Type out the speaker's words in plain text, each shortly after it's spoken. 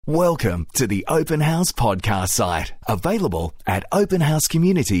Welcome to the Open House podcast site, available at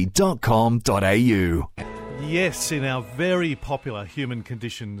openhousecommunity.com.au. Yes, in our very popular human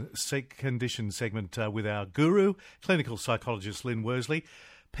condition segment with our guru, clinical psychologist Lyn Worsley,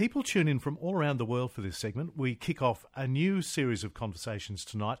 people tune in from all around the world for this segment. We kick off a new series of conversations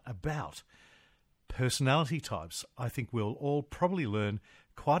tonight about personality types. I think we'll all probably learn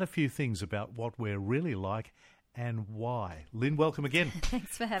quite a few things about what we're really like and why. Lyn, welcome again.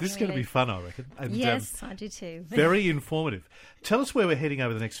 Thanks for having me. This is going to be fun, I reckon. And, yes, I do too. Very informative. Tell us where we're heading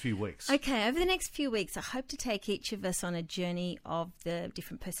over the next few weeks. Okay, over the next few weeks, I hope to take each of us on a journey of the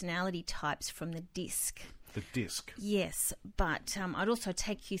different personality types from the DISC. The DISC. Yes, but I'd also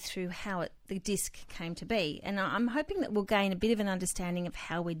take you through how the DISC came to be. And I'm hoping that we'll gain a bit of an understanding of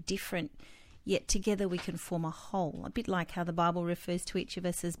how we're different, yet together we can form a whole, a bit like how the Bible refers to each of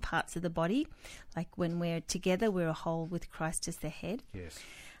us as parts of the body. Like when we're together, we're a whole with Christ as the head. Yes.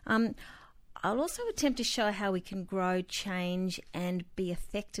 I'll also attempt to show how we can grow, change, and be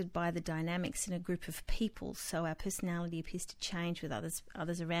affected by the dynamics in a group of people, so our personality appears to change with others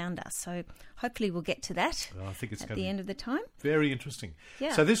around us. So hopefully we'll get to that I think it's at going the to end of the time. Very interesting.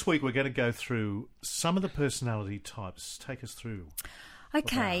 Yeah. So this week we're going to go through some of the personality types. Take us through.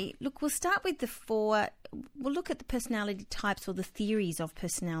 Okay, look, we'll start with we'll look at the personality types or the theories of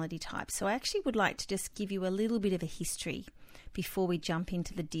personality types. So I actually would like to just give you a little bit of a history before we jump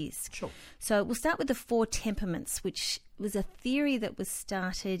into the DISC. Sure. So we'll start with the 4 temperaments, which was a theory that was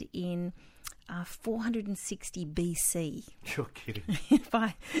started in 460 BC. You're kidding.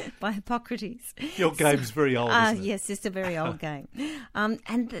 by Hippocrates. Your game's very old, isn't it? Yes, it's a very old game.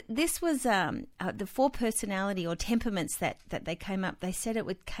 This was the 4 personality or temperaments that they came up. They said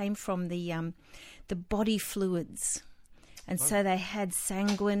it came from the body fluids. And so they had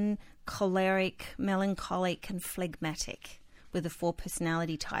sanguine, choleric, melancholic and phlegmatic were the 4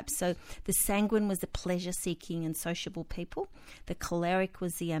 personality types. So the sanguine was the pleasure-seeking and sociable people. The choleric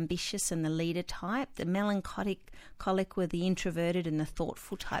was the ambitious and the leader type. The melancholic were the introverted and the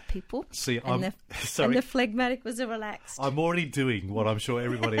thoughtful type people. Sorry. And the phlegmatic was the relaxed. I'm already doing what I'm sure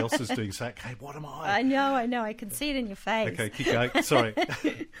everybody else is doing. So, okay, what am I? I know. I can see it in your face. Okay, keep going. Sorry.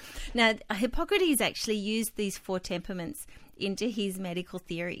 Now, Hippocrates actually used these 4 temperaments into his medical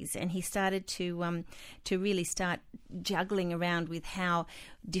theories, and he started to really start juggling around with how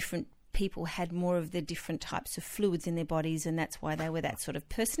different people had more of the different types of fluids in their bodies, and that's why they were that sort of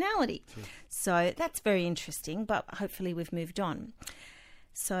personality. Sure. So that's very interesting, but hopefully we've moved on.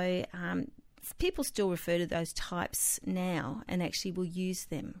 So people still refer to those types now and actually will use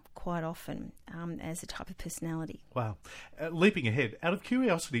them quite often as a type of personality. Wow. Leaping ahead, out of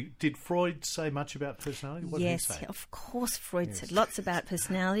curiosity, did Freud say much about personality? What did he say? Of course Freud said lots about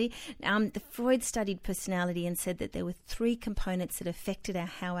personality. Freud studied personality and said that there were 3 components that affected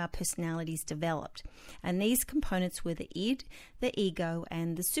how our personalities developed. And these components were the id, the ego,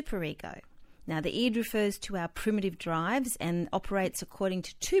 and the superego. Now, the id refers to our primitive drives and operates according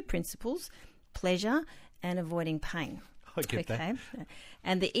to 2 principles: pleasure and avoiding pain. I get that.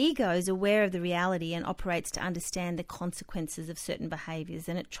 And the ego is aware of the reality and operates to understand the consequences of certain behaviours,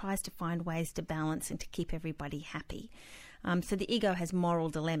 and it tries to find ways to balance and to keep everybody happy. So the ego has moral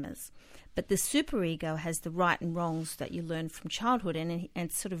dilemmas. But the superego has the right and wrongs that you learn from childhood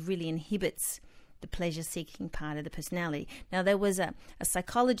and sort of really inhibits the pleasure-seeking part of the personality. Now, there was a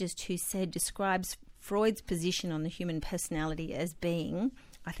psychologist who describes Freud's position on the human personality as being,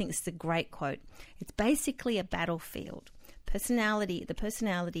 I think this is a great quote, it's basically a battlefield. The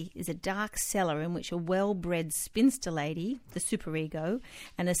personality is a dark cellar in which a well-bred spinster lady, the superego,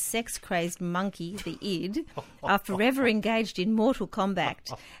 and a sex-crazed monkey, the id, are forever engaged in mortal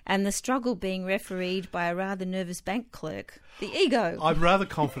combat, and the struggle being refereed by a rather nervous bank clerk, the ego. I'm rather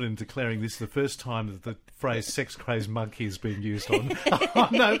confident in declaring this the first time that the phrase sex-crazed monkey has been used on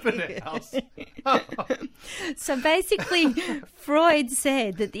Open House. So basically, Freud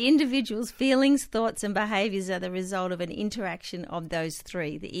said that the individual's feelings, thoughts and behaviours are the result of an interaction of those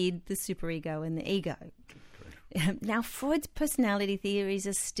 3, the id, the superego and the ego. Now, Freud's personality theories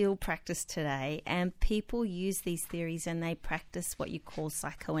are still practiced today, and people use these theories and they practice what you call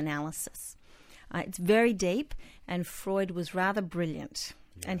psychoanalysis. It's very deep, and Freud was rather brilliant.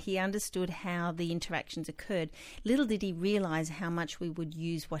 Yeah. And he understood how the interactions occurred. Little did he realise how much we would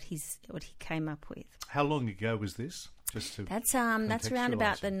use what he came up with. How long ago was this? That's around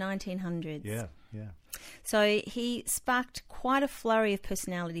about the 1900s. Yeah. So he sparked quite a flurry of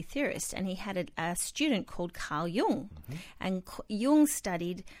personality theorists, and he had a student called Carl Jung. Mm-hmm. And Jung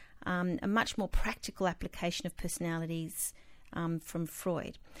studied a much more practical application of personalities from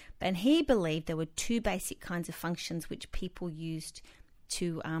Freud. And he believed there were 2 basic kinds of functions which people used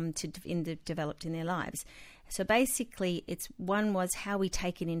developed in their lives. So basically, one was how we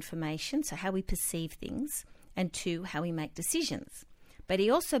take in information, so how we perceive things, and 2, how we make decisions. But he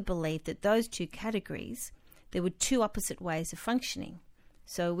also believed that those 2 categories, there were 2 opposite ways of functioning.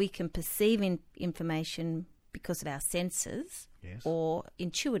 So we can perceive information because of our senses, yes, or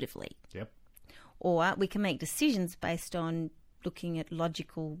intuitively. Yep. Or we can make decisions based on looking at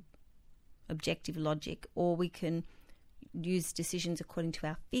objective logic, or we can use decisions according to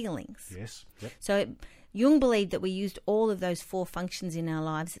our feelings. Yes. Yep. So Jung believed that we used all of those 4 functions in our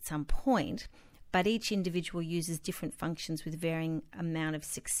lives at some point, but each individual uses different functions with varying amount of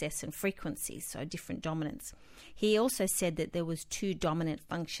success and frequency, so different dominance. He also said that there was 2 dominant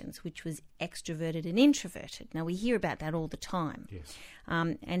functions, which was extroverted and introverted. Now, we hear about that all the time. Yes.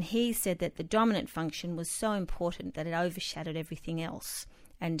 And he said that the dominant function was so important that it overshadowed everything else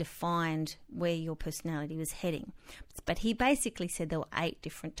and defined where your personality was heading. But he basically said there were 8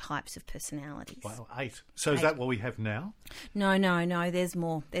 different types of personalities. Wow, 8. So is that what we have now? No, there's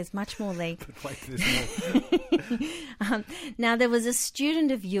more. There's much more, Lee. But wait, there's more. Now, there was a student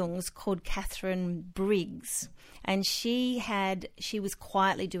of Jung's called Catherine Briggs, and she was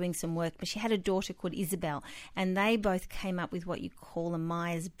quietly doing some work, but she had a daughter called Isabel, and they both came up with what you call a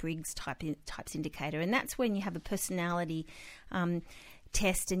Myers-Briggs types indicator, and that's when you have a personality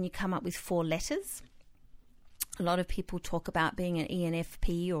test and you come up with 4 letters. A lot of people talk about being an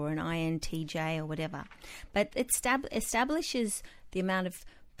ENFP or an INTJ or whatever, but it establishes the amount of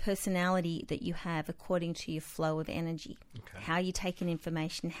personality that you have according to your flow of energy, how you take in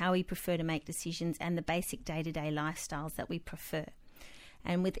information, how we prefer to make decisions, and the basic day-to-day lifestyles that we prefer.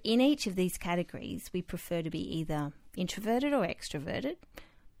 And within each of these categories, we prefer to be either introverted or extroverted,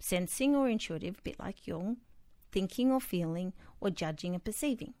 sensing or intuitive, a bit like Jung, thinking or feeling, or judging and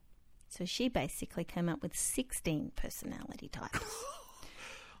perceiving. So she basically came up with 16 personality types.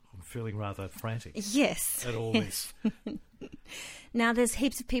 I'm feeling rather frantic. Yes. At all this. Now, there's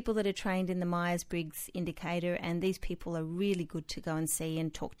heaps of people that are trained in the Myers-Briggs indicator, and these people are really good to go and see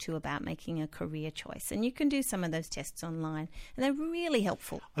and talk to about making a career choice. And you can do some of those tests online, and they're really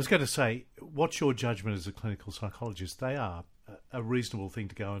helpful. I was going to say, what's your judgment as a clinical psychologist? They are a reasonable thing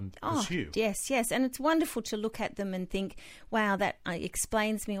to go and pursue. Yes. And it's wonderful to look at them and think, wow, that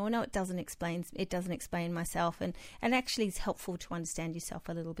explains me, or no, it doesn't explain myself. And actually it's helpful to understand yourself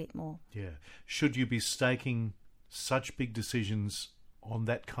a little bit more. Yeah. Should you be staking such big decisions on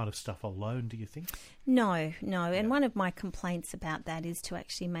that kind of stuff alone, do you think? No. And one of my complaints about that is to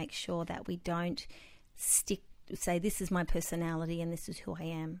actually make sure that we don't say this is my personality and this is who I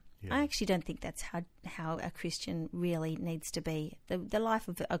am. Yeah. I actually don't think that's how a Christian really needs to be. The life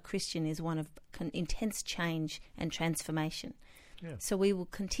of a Christian is one of intense change and transformation. Yeah. So we will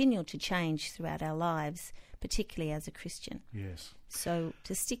continue to change throughout our lives, particularly as a Christian. Yes. So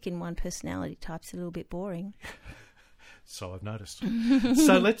to stick in one personality type's a little bit boring. So I've noticed.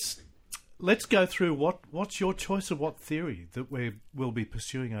 So let's go through what's your choice of what theory that we'll be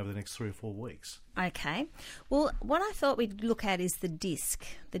pursuing over the next 3 or 4 weeks. Okay. Well, what I thought we'd look at is the DISC,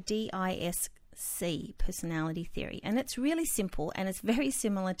 the DISC personality theory. And it's really simple, and it's very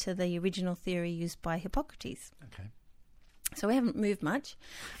similar to the original theory used by Hippocrates. Okay. So we haven't moved much.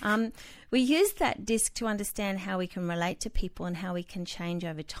 We use that DISC to understand how we can relate to people and how we can change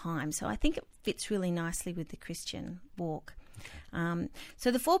over time. So I think it fits really nicely with the Christian walk. Okay.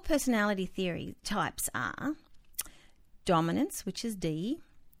 So the 4 personality theory types are dominance, which is D,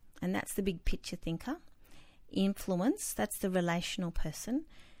 and that's the big picture thinker. Influence, that's the relational person.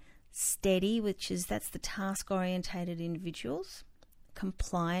 Steady, that's the task-orientated individuals.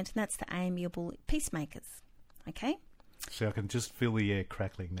 Compliant, and that's the amiable peacemakers. Okay? So I can just feel the air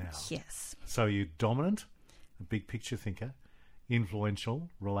crackling now. Yes. So you're dominant, a big picture thinker, influential,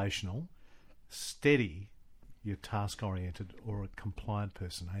 relational, steady, you're task-oriented, or a compliant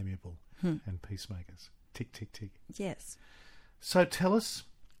person, amiable, and peacemakers. Tick, tick, tick. Yes. So tell us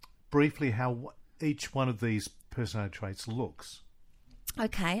briefly how each one of these personality traits looks.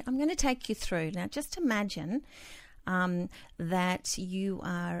 Okay, I'm going to take you through. Now, just imagine that you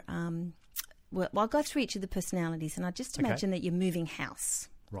are... Well, I'll go through each of the personalities, and I just imagine that you're moving house.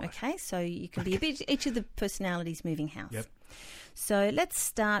 Right. Okay, so you can be each of the personalities moving house. Yep. So let's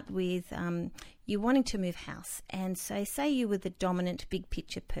start with you wanting to move house, and so say you were the dominant big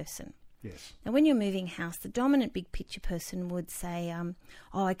picture person. Yes. Now, when you're moving house, the dominant big picture person would say,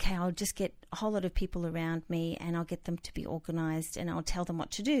 okay, I'll just get a whole lot of people around me and I'll get them to be organised and I'll tell them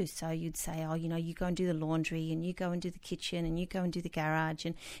what to do. So you'd say, you go and do the laundry and you go and do the kitchen and you go and do the garage,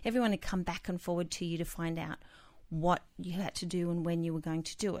 and everyone would come back and forward to you to find out what you had to do and when you were going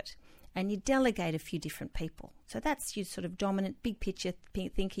to do it. and you delegate a few different people. So that's your sort of dominant, big picture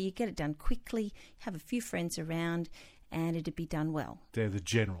thinker. You get it done quickly, have a few friends around, and it'd be done well. They're the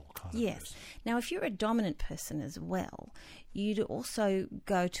general kind of Yes. person. Now, if you're a dominant person as well, you'd also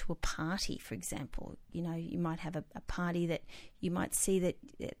go to a party, for example. You know, you might have a party that you might see that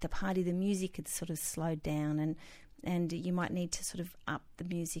at the party the music had sort of slowed down, and you might need to sort of up the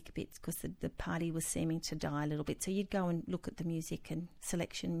music a bit because the party was seeming to die a little bit. So you'd go and look at the music and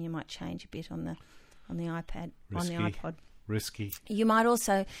selection, and you might change a bit on the iPad, Risky. on the iPod. Risky. You might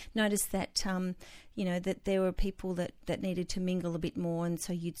also notice that, that there were people that needed to mingle a bit more, and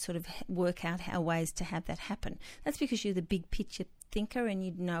so you'd sort of work out how ways to have that happen. That's because you're the big picture thinker and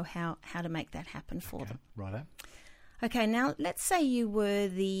you'd know how to make that happen for them. Righto. Okay, now let's say you were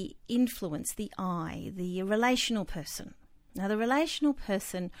the influence, the I, the relational person. Now the relational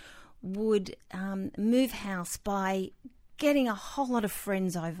person would move house by getting a whole lot of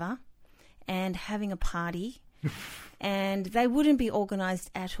friends over and having a party. And they wouldn't be organised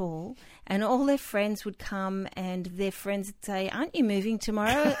at all. And all their friends would come and their friends would say, "Aren't you moving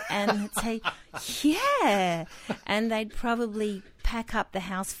tomorrow?" And they'd say, "Yeah." And they'd probably pack up the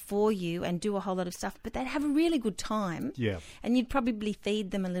house for you and do a whole lot of stuff, but they'd have a really good time. Yeah. And you'd probably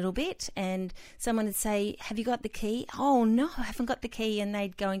feed them a little bit, and someone would say, "Have you got the key?" "Oh, no, I haven't got the key." And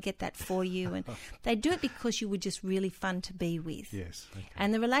they'd go and get that for you. And they'd do it because you were just really fun to be with. Yes. Okay.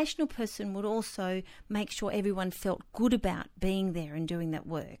 And the relational person would also make sure everyone felt good about being there and doing that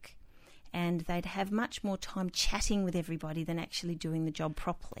work. And they'd have much more time chatting with everybody than actually doing the job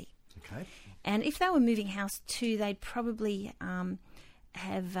properly. Okay. And if they were moving house too, they'd probably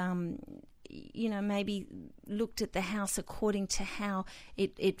have, maybe looked at the house according to how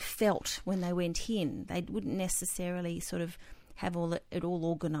it felt when they went in. They wouldn't necessarily sort of have it all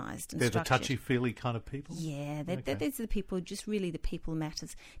organised and They're structured. the touchy-feely kind of people? Yeah, Okay. these are the people, just really the people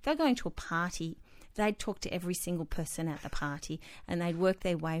matters. If they're going to a party, they'd talk to every single person at the party and they'd work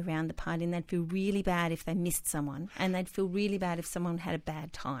their way around the party, and they'd feel really bad if they missed someone, and they'd feel really bad if someone had a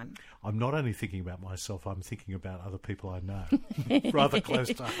bad time. I'm not only thinking about myself, I'm thinking about other people I know, rather close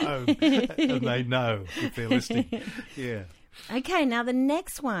to home, and they know if they're listening. Yeah. Okay, now the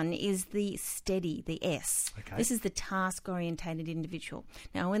next one is the steady, the S. Okay. This is the task-orientated individual.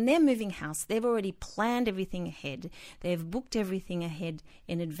 Now, when they're moving house, they've already planned everything ahead. They've booked everything ahead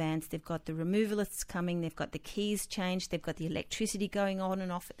in advance. They've got the removalists coming. They've got the keys changed. They've got the electricity going on and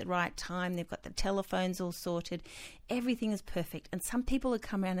off at the right time. They've got the telephones all sorted. Everything is perfect. And some people would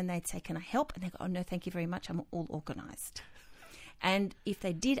come around and they'd say, "Can I help?" And they go, "Oh, no, thank you very much. I'm all organised." And if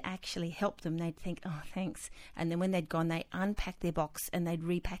they did actually help them, they'd think, "Oh, thanks." And then when they'd gone, they unpack their box and they'd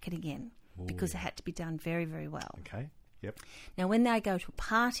repack it again because it had to be done very, very well. Okay. Yep. Now, when they go to a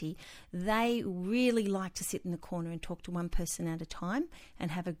party, they really like to sit in the corner and talk to one person at a time and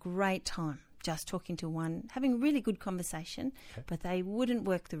have a great time just talking to one, having a really good conversation, but they wouldn't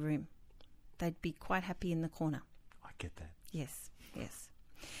work the room. They'd be quite happy in the corner. I get that. Yes, yes.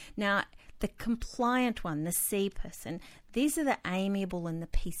 Now, the compliant one, the C person, these are the amiable and the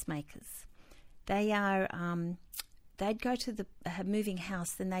peacemakers. They are, they'd go to the moving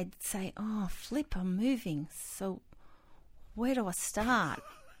house and they'd say, "Oh, flip, I'm moving. So where do I start?"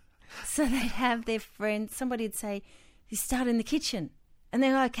 So they'd have their friends, somebody would say, "You start in the kitchen." And they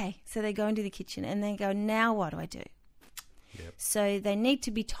go, "Okay." So they go into the kitchen and they go, "Now what do I do?" Yep. So they need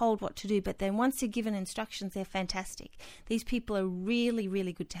to be told what to do, but then once they're given instructions, they're fantastic. These people are really,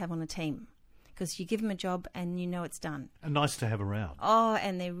 really good to have on a team because you give them a job and you know it's done. And nice to have around. Oh,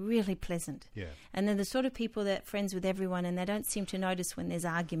 and they're really pleasant. Yeah. And they're the sort of people that are friends with everyone, and they don't seem to notice when there's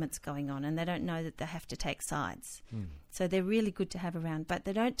arguments going on, and they don't know that they have to take sides. So they're really good to have around, but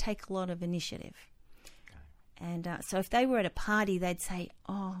they don't take a lot of initiative. Okay. And so if they were at a party, they'd say,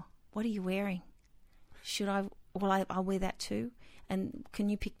 "Oh, what are you wearing? Should I... Well, I'll wear that too. And can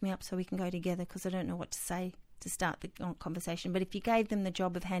you pick me up so we can go together? Because I don't know what to say to start the conversation." But if you gave them the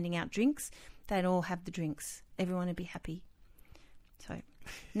job of handing out drinks, they'd all have the drinks. Everyone would be happy. So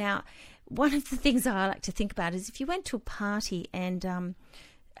now, one of the things I like to think about is if you went to a party and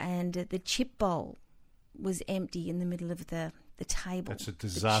the chip bowl was empty in the middle of the table. That's a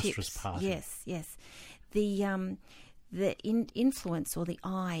disastrous party. Yes, yes. The influence or the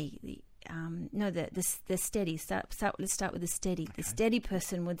I, the steady. Let's start with the steady. Okay. The steady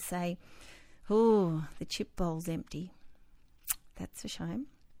person would say, "Oh, the chip bowl's empty. That's a shame."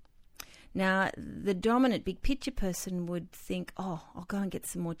 Now, the dominant big picture person would think, "Oh, I'll go and get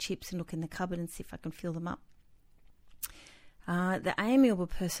some more chips and look in the cupboard and see if I can fill them up." The amiable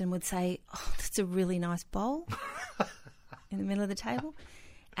person would say, "Oh, that's a really nice bowl in the middle of the table."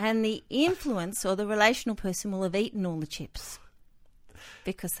 And the influence or the relational person will have eaten all the chips.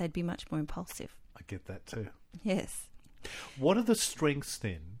 because they'd be much more impulsive. I get that too. Yes. What are the strengths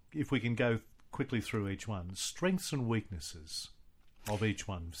then, if we can go quickly through each one, strengths and weaknesses of each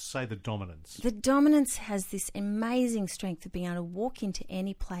one? Say the dominance. The dominance has this amazing strength of being able to walk into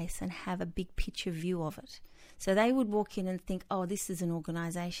any place and have a big picture view of it. So they would walk in and think, oh, this is an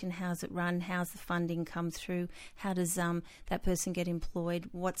organisation. How's it run? How's the funding come through? How does that person get employed?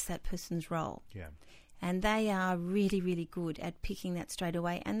 What's that person's role? Yeah. And they are really, really good at picking that straight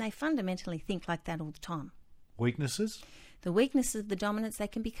away, and they fundamentally think like that all the time. Weaknesses? The weaknesses of the dominance, they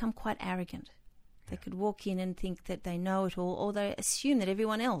can become quite arrogant. They could walk in and think that they know it all, or they assume that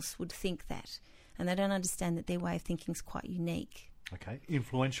everyone else would think that, and they don't understand that their way of thinking is quite unique. Okay.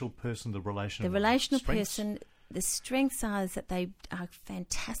 Influential person, the relational strengths? Person, the strengths are that they are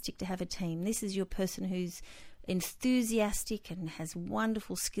fantastic to have a team. This is your person who's enthusiastic and has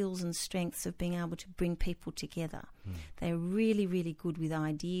wonderful skills and strengths of being able to bring people together. They're really, really good with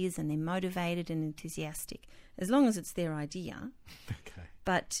ideas, and they're motivated and enthusiastic, as long as it's their idea. Okay.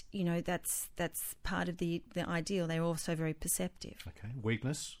 But, you know, that's part of the ideal. They're also very perceptive. Okay.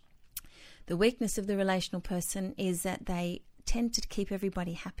 Weakness? The weakness of the relational person is that they tend to keep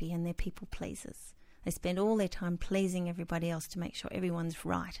everybody happy, and they're people pleasers. They spend all their time pleasing everybody else to make sure everyone's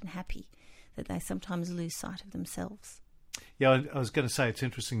right and happy, that they sometimes lose sight of themselves. Yeah, I was going to say it's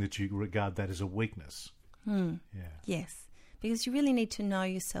interesting that you regard that as a weakness. Yeah. Yes, because you really need to know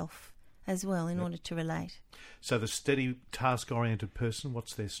yourself as well in order to relate. So the steady, task-oriented person,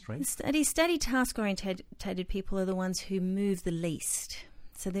 what's their strength? Steady task-oriented people are the ones who move the least.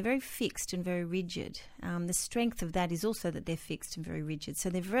 So they're very fixed and very rigid. The strength of that is also that they're fixed and very rigid. So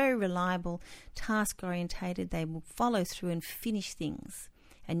they're very reliable, task-orientated. They will follow through and finish things,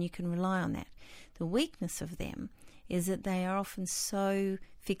 and you can rely on that. The weakness of them is that they are often so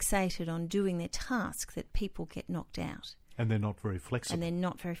fixated on doing their task that people get knocked out. And they're not very flexible.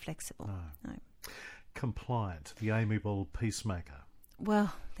 No. Compliant, the amiable peacemaker.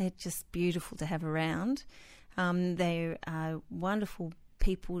 Well, they're just beautiful to have around. They are wonderful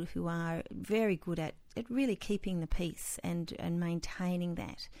people who are very good at really keeping the peace and maintaining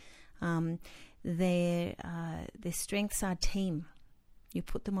that. Their strengths are team. You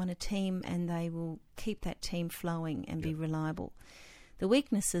put them on a team and they will keep that team flowing and be reliable. The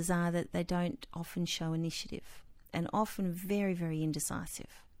weaknesses are that they don't often show initiative and often very, very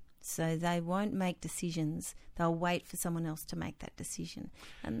indecisive. So they won't make decisions. They'll wait for someone else to make that decision,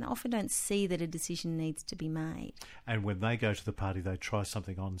 and often don't see that a decision needs to be made. And when they go to the party, they try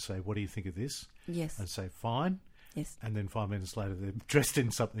something on and say, what do you think of this? Yes. And say, fine. Yes. And then 5 minutes later, they're dressed in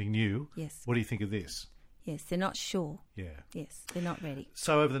something new. Yes. What do you think of this? Yes, they're not sure. Yeah. Yes, they're not ready.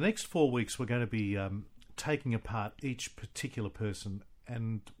 So over the next 4 weeks, we're going to be taking apart each particular person,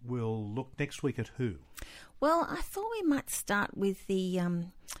 and we'll look next week at who? Well, I thought we might start with the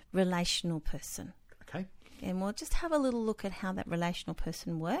relational person. Okay. And we'll just have a little look at how that relational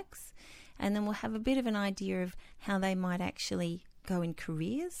person works, and then we'll have a bit of an idea of how they might actually go in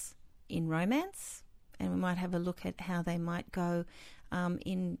careers, in romance, and we might have a look at how they might go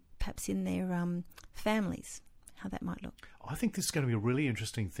perhaps in their families, how that might look. I think this is going to be a really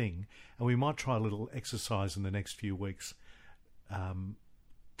interesting thing, and we might try a little exercise in the next few weeks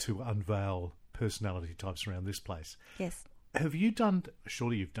to unveil personality types around this place. Yes. Have you done,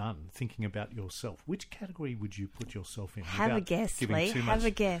 surely you've done, thinking about yourself, which category would you put yourself in? Have a guess, Lee. Have a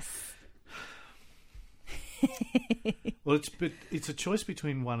guess. Well, it's a choice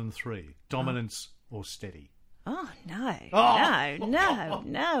between 1 and 3, dominance or steady. Oh, no. Oh.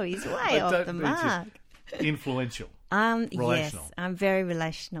 No. He's way off the mark. Influential. Relational. Yes, I'm very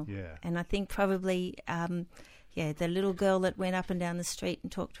relational. Yeah. And I think probably, the little girl that went up and down the street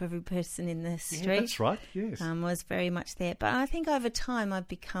and talked to every person in the street. Yeah, that's right, yes. Was very much there. But I think over time I've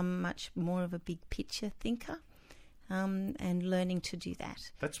become much more of a big picture thinker and learning to do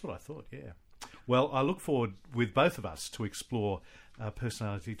that. That's what I thought, yeah. Well, I look forward with both of us to explore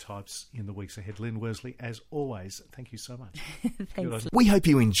personality types in the weeks ahead. Lyn Worsley, as always, thank you so much. Thanks. We hope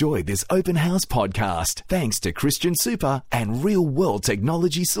you enjoyed this Open House podcast, thanks to Christian Super and Real World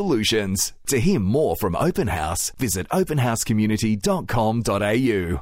Technology Solutions. To hear more from Open House, visit openhousecommunity.com.au.